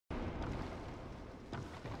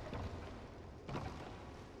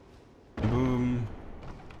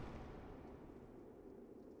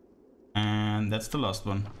That's the last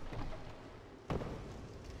one.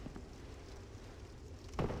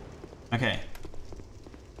 Okay.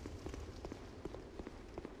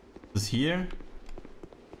 This here.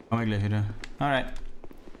 Komm gleich wieder. Alright.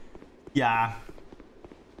 Yeah.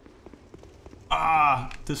 Ah,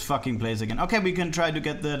 this fucking place again. Okay, we can try to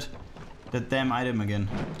get that damn item again.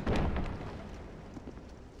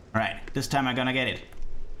 Alright, this time I'm gonna get it.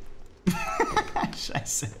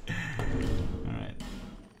 Scheiße. Alright.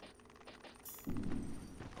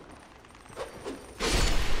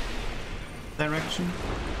 Direction.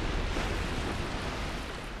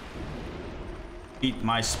 Eat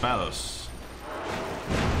my spells.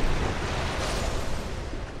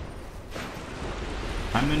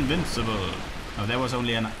 I'm invincible. Oh, there was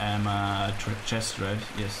only an chest, right?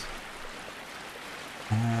 Yes.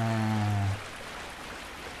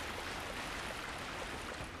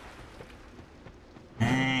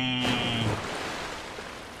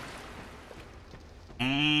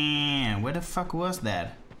 Where the fuck was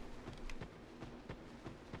that?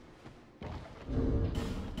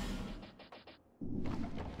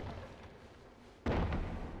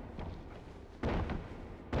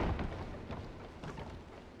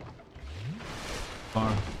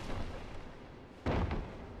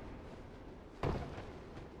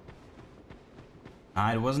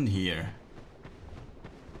 Ah, it wasn't here.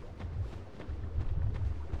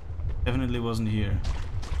 Definitely wasn't here.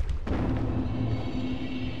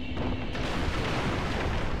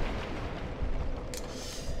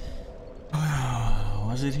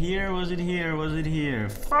 Was it here? Was it here? Was it here?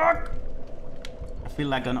 Fuck! I feel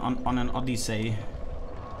like on an Odyssey.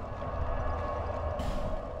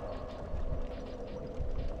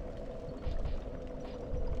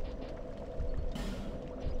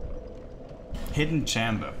 Hidden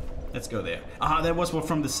chamber. Let's go there. Ah, that was one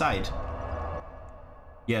from the side.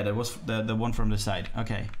 Yeah, that was the one from the side.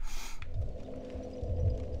 Okay.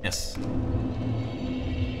 Yes.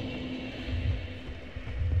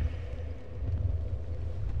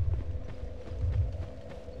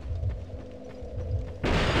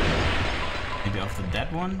 Maybe after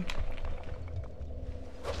that one.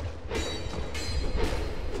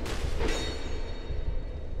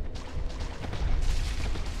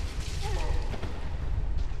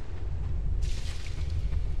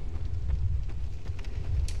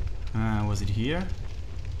 Was it here?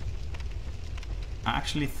 I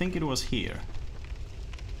actually think it was here.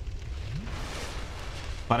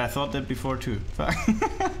 But I thought that before too. Fuck.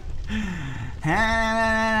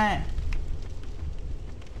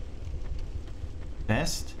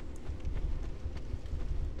 Best.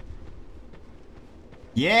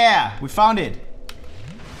 Yeah, we found it.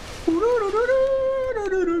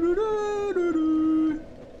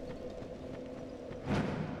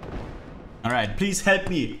 Alright, please help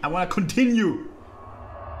me. I want to continue.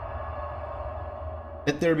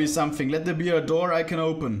 Let there be something. Let there be a door I can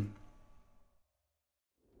open.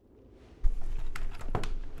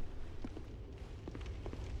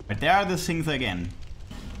 But there are the things again.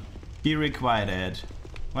 Be required.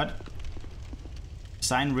 What?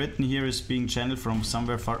 Sign written here is being channeled from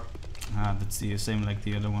somewhere far. Ah, that's the same like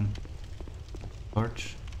the other one.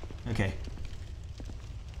 Torch. Okay.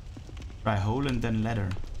 Try hole and then ladder.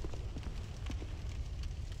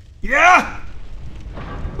 Yeah!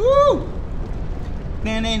 Woo!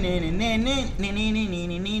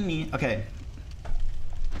 Okay.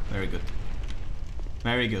 Very good.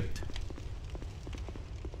 Very good.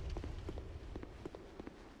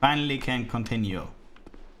 Finally can continue.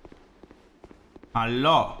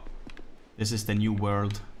 Hello! This is the new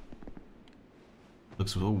world.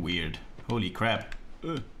 Looks so weird. Holy crap.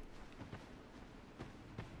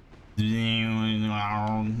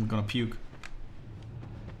 I'm gonna puke.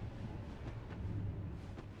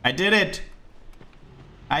 I did it!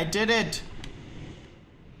 I did it!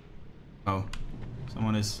 Oh,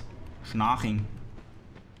 someone is schnarching.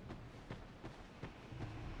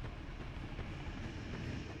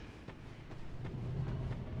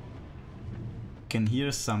 Can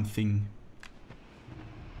hear something.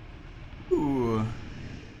 Ooh.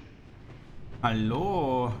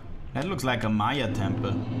 Hello. That looks like a Maya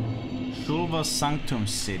temple. Shulva Sanctum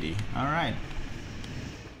City. Alright.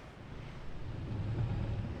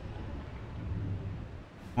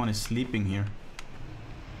 One is sleeping here.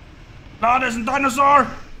 Oh, there's a dinosaur!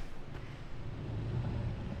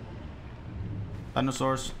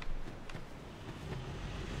 Dinosaurs.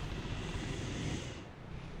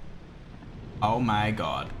 Oh my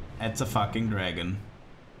god. It's a fucking dragon.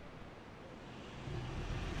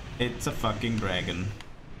 It's a fucking dragon.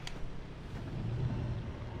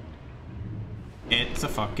 It's a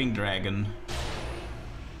fucking dragon.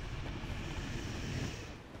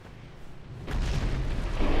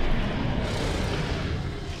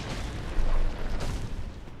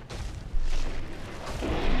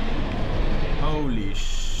 Holy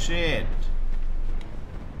shit.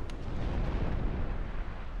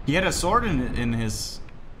 He had a sword in his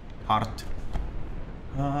heart.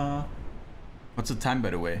 What's the time, by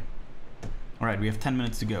the way? Alright, we have 10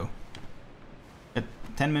 minutes to go.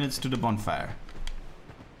 10 minutes to the bonfire.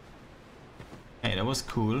 Hey, that was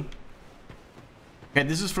cool. Okay,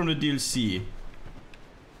 this is from the DLC.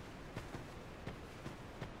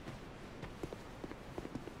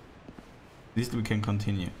 At least we can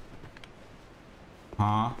continue.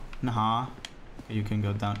 Nah. Okay, you can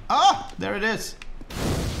go down. Ah! There it is!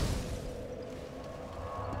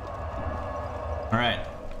 Alright.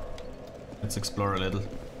 Let's explore a little.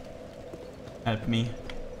 Help me.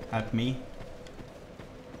 Help me.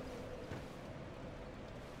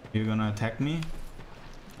 You're gonna attack me?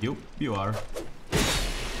 Yup, you are.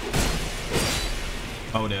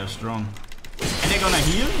 Oh, they're strong. And they're gonna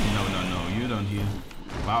heal? No, you don't heal.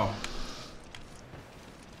 Wow.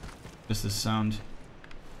 What's this sound?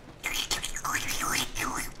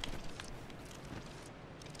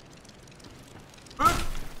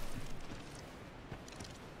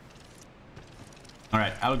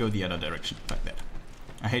 Alright, I'll go the other direction. Fuck that.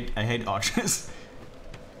 I hate archers.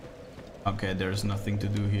 Okay, there's nothing to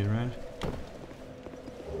do here, right?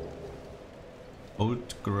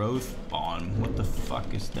 Old growth bomb. What the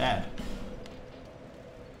fuck is that?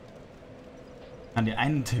 Kann dir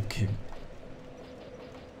einen Tipp geben.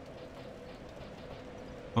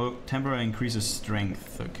 Oh, temporary increases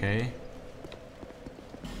strength, okay.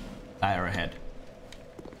 Fire ahead.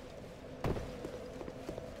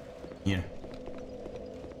 Here.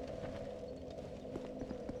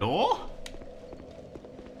 Oh?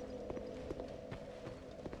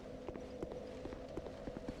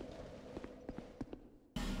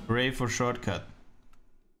 Hooray for shortcut.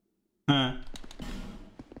 Huh.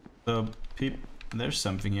 So, there's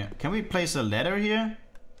something here. Can we place a ladder here?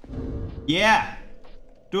 Yeah!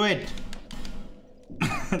 Do it!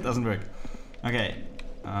 It doesn't work. Okay.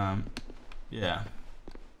 Yeah.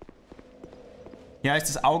 Hier heißt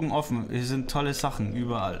es Augen offen. Hier sind tolle Sachen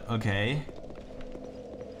überall. Okay.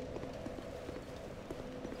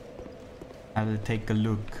 I will take a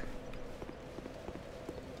look.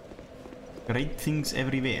 Great things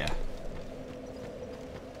everywhere.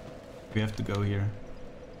 We have to go here.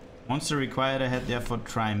 Monster required ahead, therefore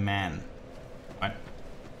try man. What?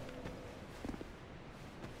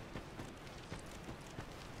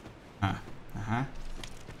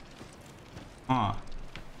 Oh.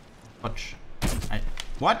 Watch.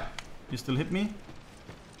 What? You still hit me?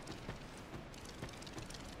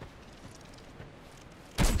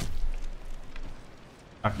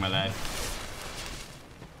 Fuck my life.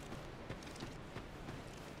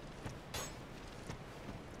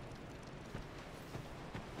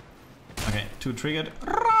 Okay, 2 triggered.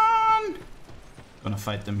 Run! Gonna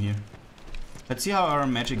fight them here. Let's see how our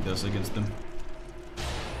magic does against them.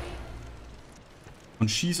 Und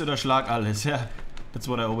schieß oder schlag alles. Yeah, that's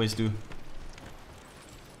what I always do.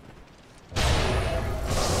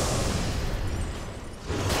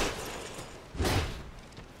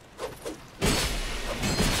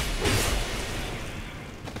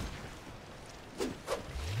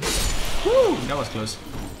 Woo! That was close.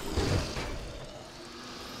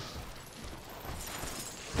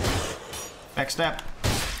 Backstab.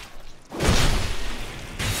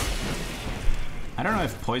 I don't know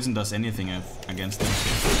if poison does anything against him.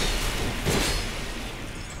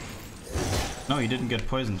 No, he didn't get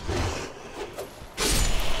poisoned.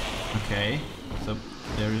 Okay, so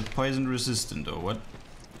they're poison resistant or what?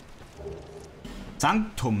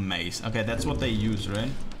 Sanctum mace. Okay, that's what they use,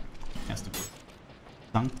 right? Has to be.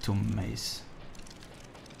 Sanctum mace.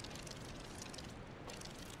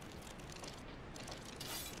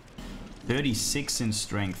 .36 in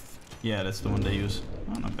strength. Yeah, that's the one they use.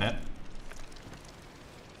 Oh, not bad.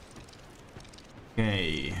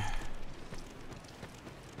 Okay.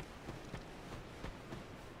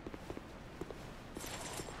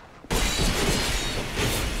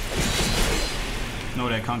 No,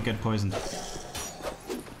 they can't get poisoned.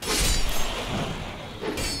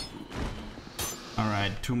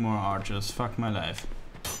 Alright, 2 more archers. Fuck my life.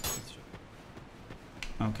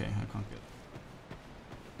 Okay, I can't get.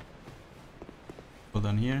 Hold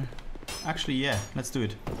on here. Actually, yeah, let's do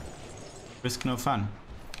it. Risk no fun.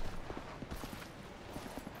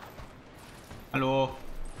 Hello.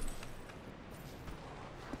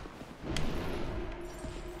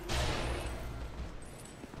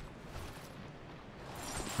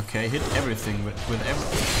 Okay, hit everything with okay.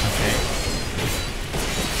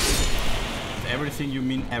 With everything you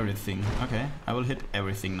mean everything. Okay, I will hit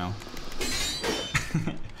everything now.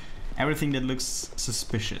 Everything that looks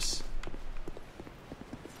suspicious.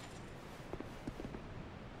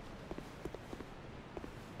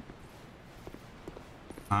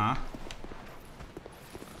 Huh?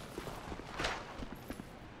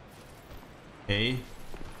 Okay.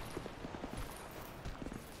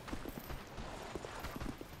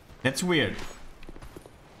 That's weird.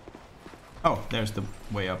 Oh, there's the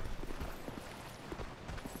way up.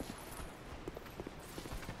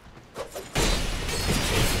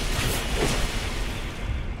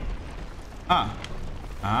 Ah.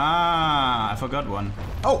 Ah, I forgot one.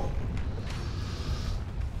 Oh!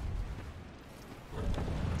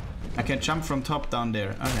 I can jump from top down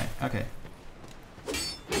there. Okay, okay.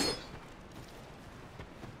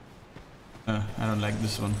 I don't like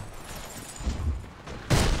this one.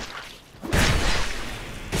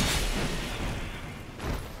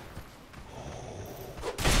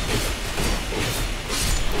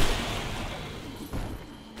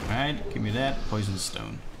 Alright, give me that. Poison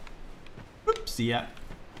stone. Oops, yeah.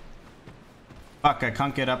 Fuck, I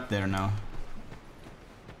can't get up there now.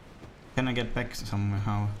 Can I get back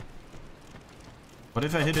somehow? What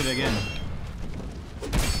if I hit it again?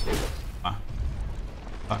 Ah.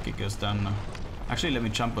 Fuck, it goes down now. Actually, let me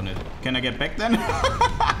jump on it. Can I get back then?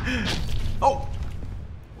 Oh!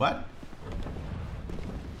 What?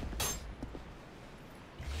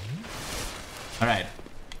 Alright.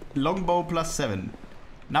 Longbow plus 7.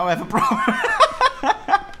 Now I have a problem.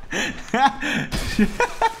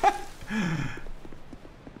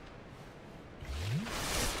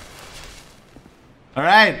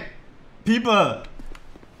 Alright. People.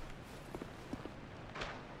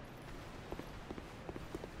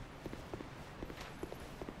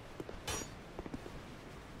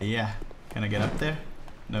 Yeah. Can I get up there?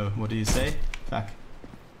 No. What do you say? Fuck.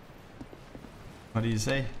 What do you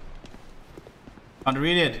say? Can't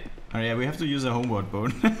read it. Oh yeah, we have to use a homeward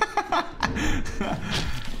bone.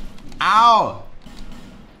 Ow!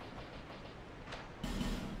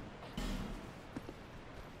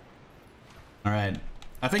 Alright.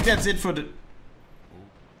 I think that's it for the...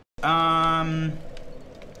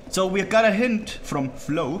 So we got a hint from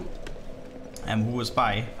Flo, who was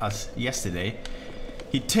by us yesterday.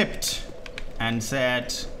 He tipped and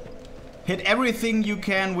said, hit everything you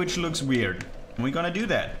can which looks weird. And we're gonna do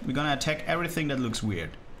that. We're gonna attack everything that looks weird.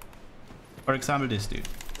 For example, this dude.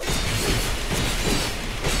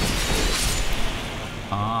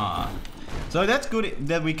 Ah. So that's good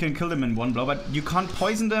that we can kill them in one blow, but you can't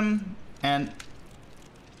poison them, and...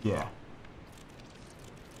 yeah.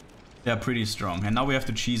 They're pretty strong. And now we have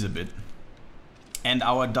to cheese a bit. And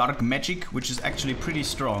our dark magic, which is actually pretty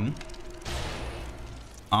strong,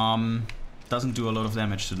 doesn't do a lot of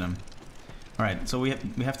damage to them. Alright, so we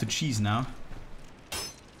have to cheese now.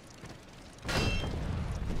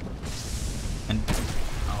 And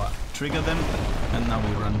trigger them, and now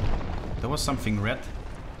we run. There was something red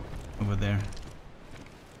over there.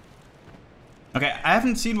 Okay, I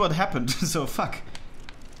haven't seen what happened, so fuck.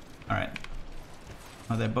 Alright.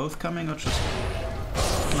 Are they both coming or just...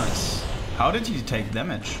 nice. How did he take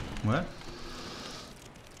damage? What?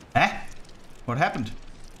 Eh? What happened?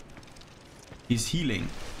 He's healing.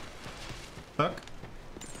 Fuck.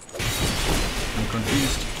 I'm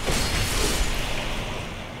confused.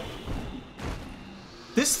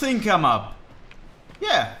 This thing come up.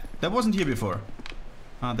 Yeah, that wasn't here before.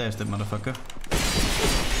 Ah, there's the motherfucker.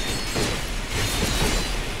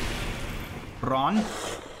 Run.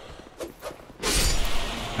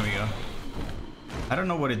 There we go. I don't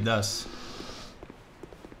know what it does. Is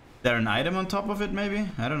there an item on top of it, maybe?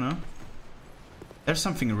 I don't know. There's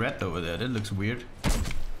something red over there. That looks weird.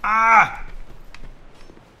 Ah!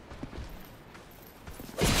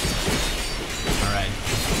 Alright.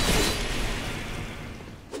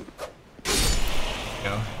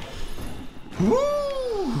 Go. Woo!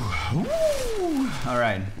 Woo!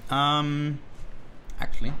 Alright.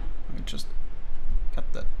 Actually, let me just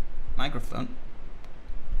cut that microphone.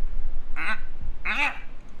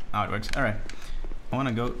 Oh, it works. Alright. I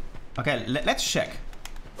wanna go... okay, let's check.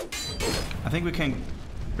 I think we can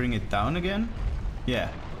bring it down again. Yeah.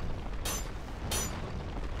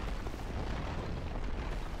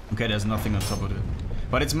 Okay, there's nothing on top of it.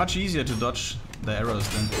 But it's much easier to dodge the arrows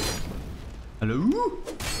then. Hello?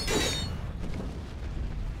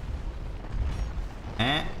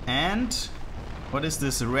 And... what is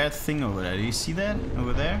this red thing over there? Do you see that?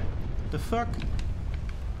 Over there? The fuck?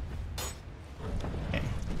 Okay.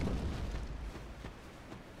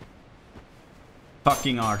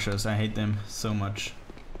 Fucking archers, I hate them so much.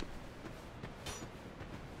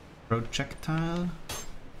 Projectile?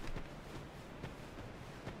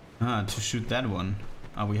 Ah, to shoot that one.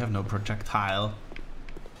 Oh, we have no projectile.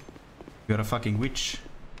 We got a fucking witch.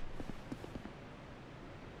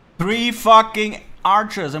 3 fucking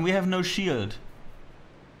archers and we have no shield.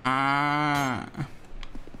 Ah.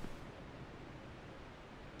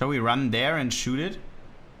 Shall we run there and shoot it?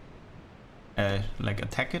 Like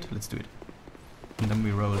attack it? Let's do it. And then we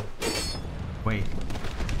roll. Wait.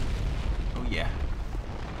 Oh yeah.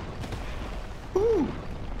 Woo!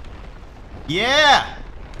 Yeah!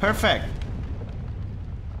 Perfect.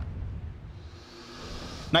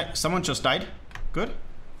 Nice. Someone just died. Good.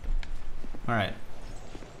 Alright.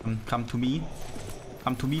 Come to me.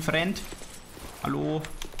 Come to me, friend. Hello.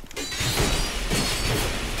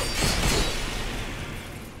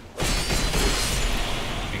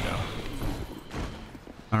 There we go.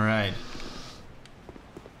 Alright.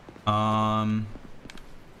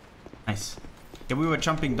 Nice. Yeah, we were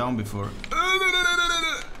jumping down before.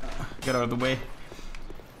 Get out of the way.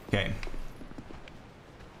 Okay.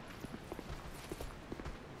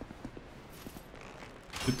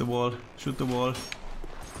 Shoot the wall. Shoot the wall.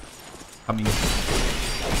 Coming.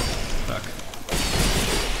 Fuck.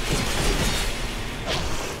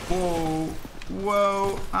 Whoa.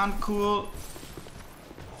 Whoa. Uncool.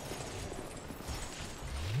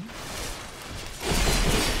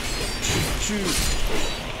 Shoot.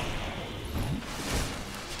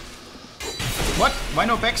 What? Why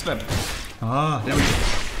no backslap? Ah, there we go.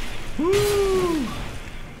 Woo!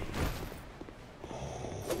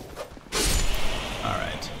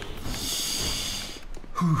 Alright.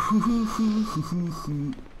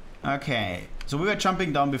 Okay. So we were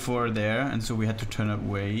jumping down before there, and so we had to turn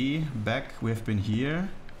away. Back. We have been here.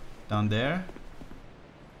 Down there.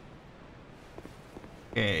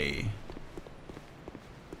 Okay.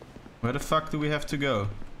 Where the fuck do we have to go?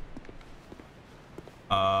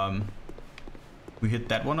 We hit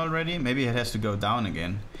that one already? Maybe it has to go down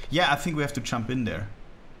again. Yeah, I think we have to jump in there.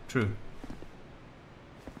 True.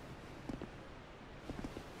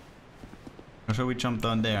 Or shall we jump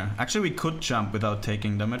down there? Actually, we could jump without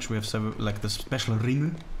taking damage. We have several, like the special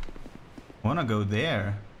ring. I wanna go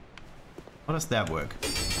there. How does that work?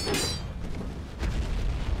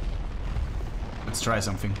 Let's try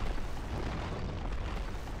something.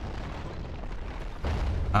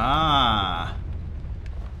 Ah.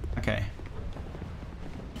 Okay.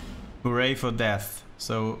 Hooray for death.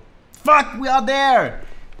 So, fuck, we are there.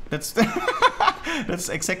 That's that's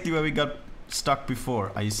exactly where we got stuck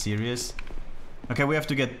before. Are you serious? Okay, we have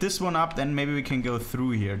to get this one up, then maybe we can go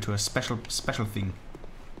through here to a special thing.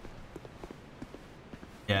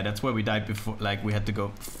 Yeah, that's where we died before. Like we had to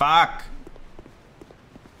go. Fuck.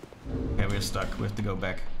 Okay, we're stuck. We have to go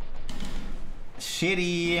back.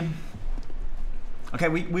 Shitty. Okay,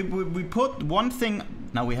 we put one thing.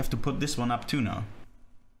 Now we have to put this one up too now.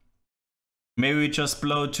 Maybe we just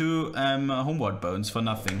blow 2 homeward bones for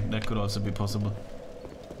nothing. That could also be possible.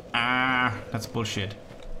 Ah, that's bullshit.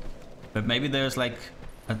 But maybe there's like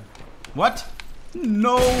a... What?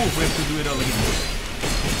 No! We have to do it all again.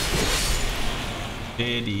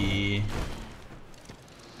 Shitty.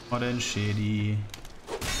 What and shitty.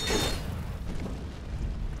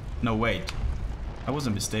 No, wait. That was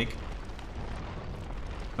a mistake.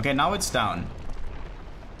 Okay, now it's down.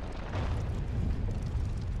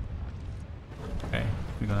 Okay,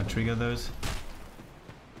 we're gonna trigger those.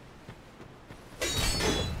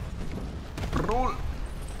 Roll!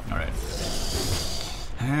 Alright.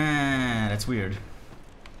 Ah, that's weird.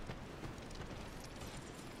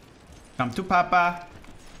 Come to Papa!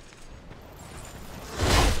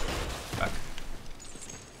 Fuck.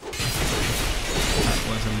 That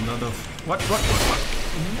was a lot of... What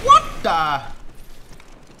the?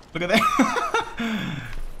 Look at that!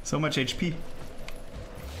 So much HP.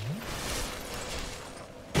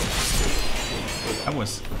 That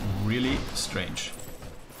was really strange.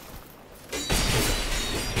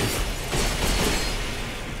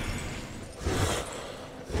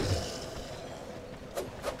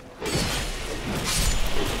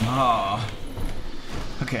 Oh.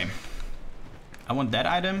 Okay. I want that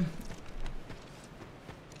item.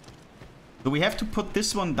 So we have to put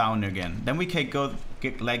this one down again. Then we can go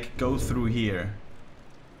through here.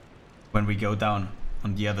 When we go down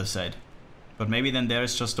on the other side. But maybe then there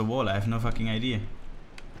is just a wall. I have no fucking idea.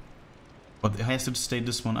 But it has to stay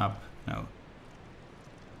this one up. No.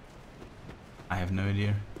 I have no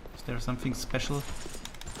idea. Is there something special?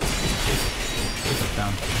 Put it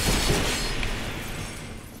down.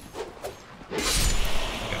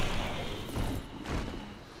 Go.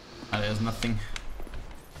 Ah, there's nothing.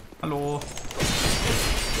 Hello.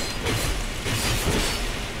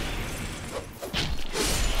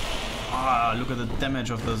 Ah, look at the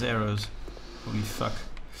damage of those arrows. Holy fuck.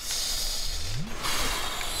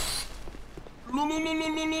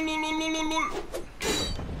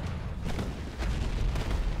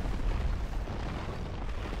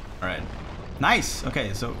 Alright. Nice!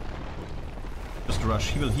 Okay, so... Just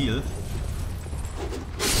rush. He will heal.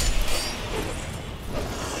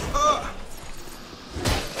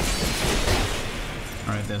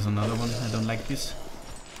 Alright, there's another one. I don't like this.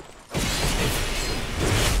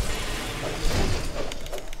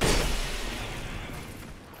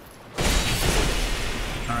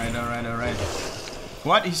 Alright, alright, alright.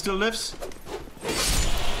 What? He still lives?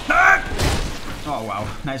 Ah! Oh wow,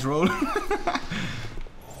 nice roll.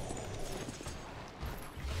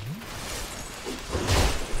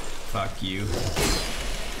 Fuck you.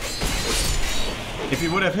 If he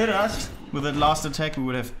would have hit us with that last attack, we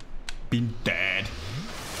would have been dead.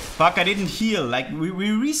 Fuck, I didn't heal. Like, we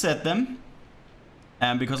reset them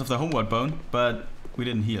because of the homeward bone, but we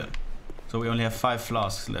didn't heal. So we only have 5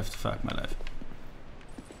 flasks left. Fuck my life.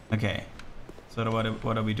 Okay. So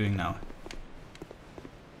what are we doing now?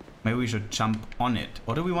 Maybe we should jump on it.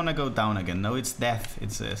 Or do we want to go down again? No, it's death,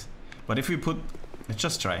 it says. But if we put... Let's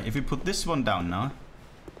just try. If we put this one down now...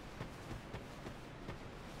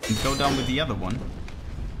 And go down with the other one...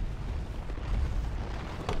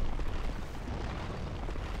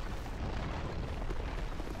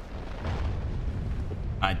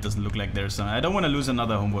 It doesn't look like there's some... I don't want to lose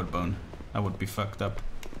another homeward bone. That would be fucked up.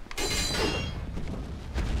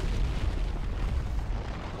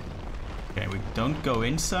 Okay, we don't go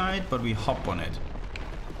inside, but we hop on it.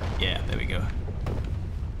 Yeah, there we go.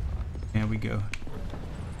 There we go.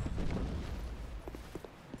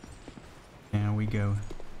 There we go.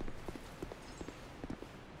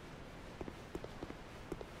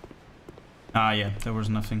 Ah, yeah, there was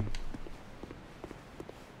nothing.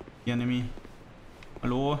 The enemy.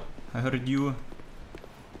 Hello, I heard you.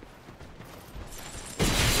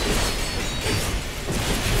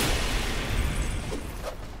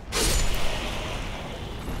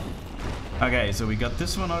 Okay, so we got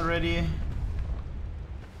this one already.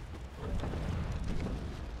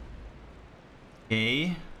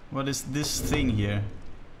 Okay, what is this thing here?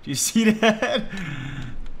 Do you see that?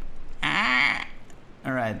 Ah!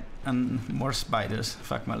 Alright, and more spiders.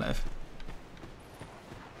 Fuck my life.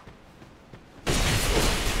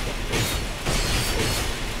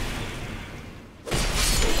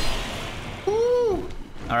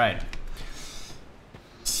 Alright.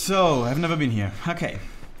 So, I've never been here. Okay.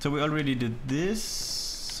 So we already did this.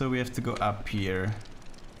 So we have to go up here.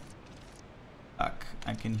 Fuck.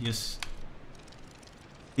 I can hear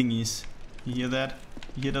thingies. You hear that?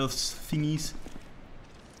 You hear those thingies?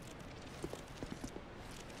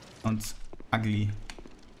 Sounds ugly.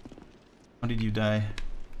 How did you die?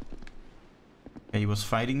 Okay, he was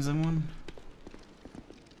fighting someone.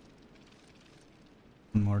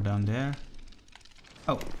 One more down there.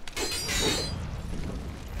 Oh.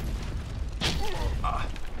 Ah,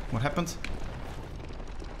 what happened?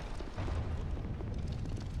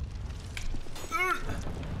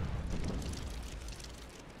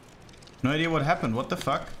 No idea what happened. What the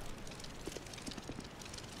fuck?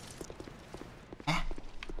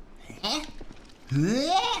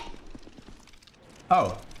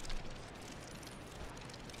 Oh.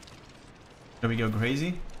 There we go,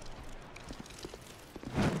 crazy.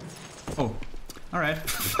 Oh. Alright.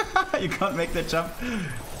 You can't make that jump.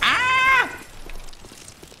 Ah!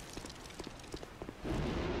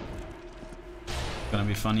 Gonna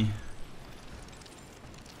be funny.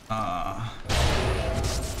 Ah.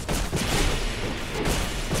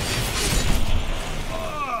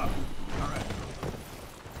 Alright.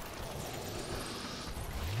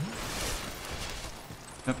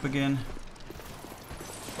 Up again.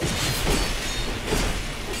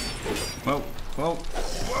 Whoa, whoa,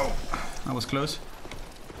 whoa. That was close.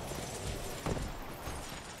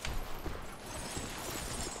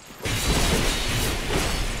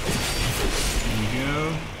 There we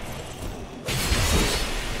go.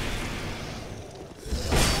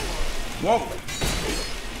 Whoa!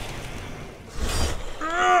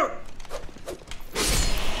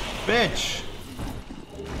 Bitch!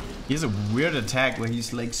 He has a weird attack where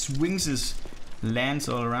he's like swings his lance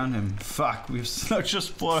all around him. Fuck, we have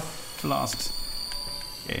just 4 flasks.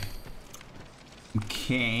 Okay.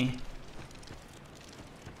 Okay.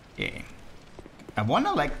 Okay. I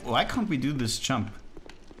wonder, like, why can't we do this jump?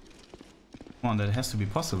 Come on, that has to be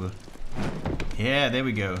possible. Yeah, there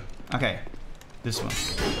we go. Okay. This one.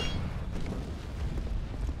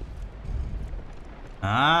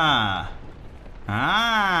 Ah.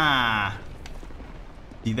 Ah.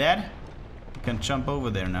 See that? You can jump over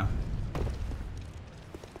there now.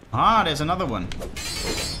 Ah, there's another one.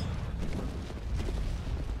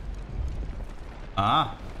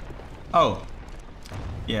 Ah. Oh.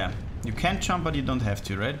 Yeah. You can jump, but you don't have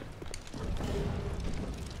to, right?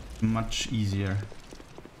 Much easier.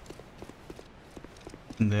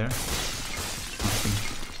 In there. Nothing.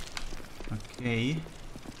 Okay.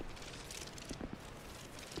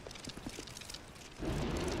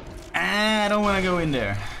 I don't want to go in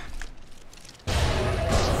there.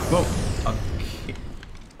 Whoa. Okay.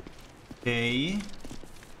 Okay.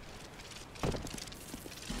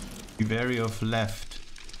 Be wary of left.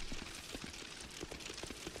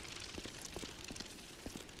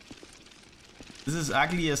 This is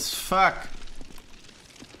ugly as fuck.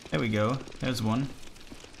 There we go. There's one.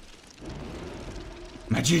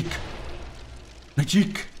 Magic!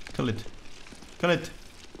 Magic! Kill it. Kill it.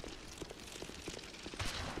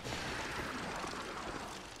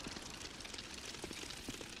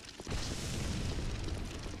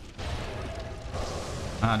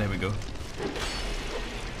 Ah, there we go.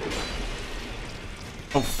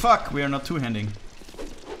 Oh fuck, we are not two-handing.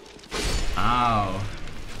 Ow.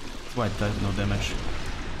 That's why it does no damage.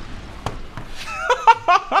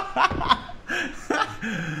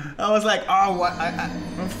 I was like, oh, what?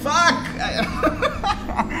 Fuck!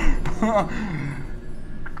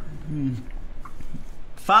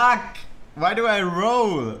 Fuck! Why do I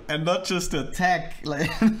roll and not just attack?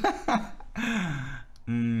 Like,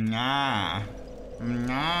 nah,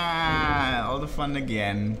 all the fun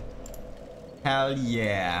again. Hell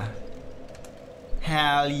yeah!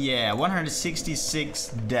 Hell yeah! 166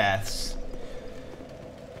 deaths.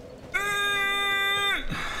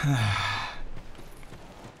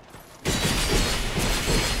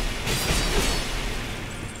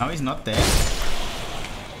 Oh, he's not dead.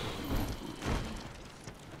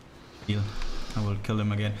 Heal. I will kill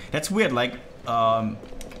him again. That's weird, like, the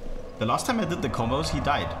last time I did the combos, he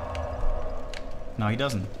died. No, he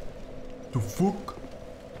doesn't. The fuck?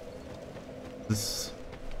 This...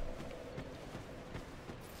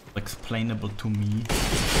 explainable to me.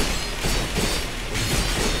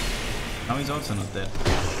 Now he's also not dead.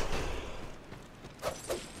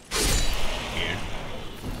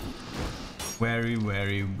 Very,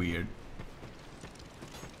 very weird.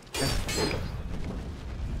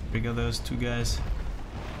 Trigger those two guys.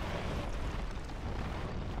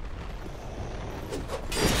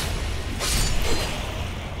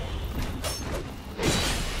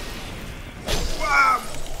 Wow!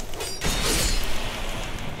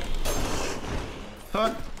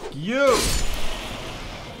 Fuck you!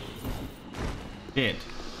 Shit.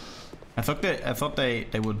 I thought they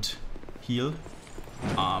would heal.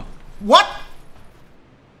 What? What?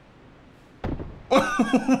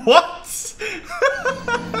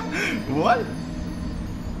 What?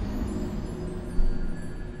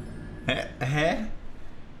 Huh?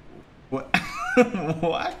 What?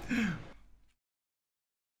 What?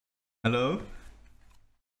 Hello?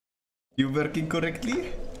 You working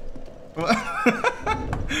correctly? What?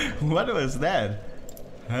 What was that?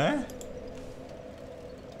 Huh?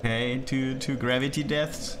 Okay, two gravity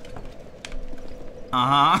deaths.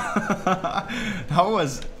 Uh-huh. That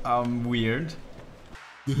was weird.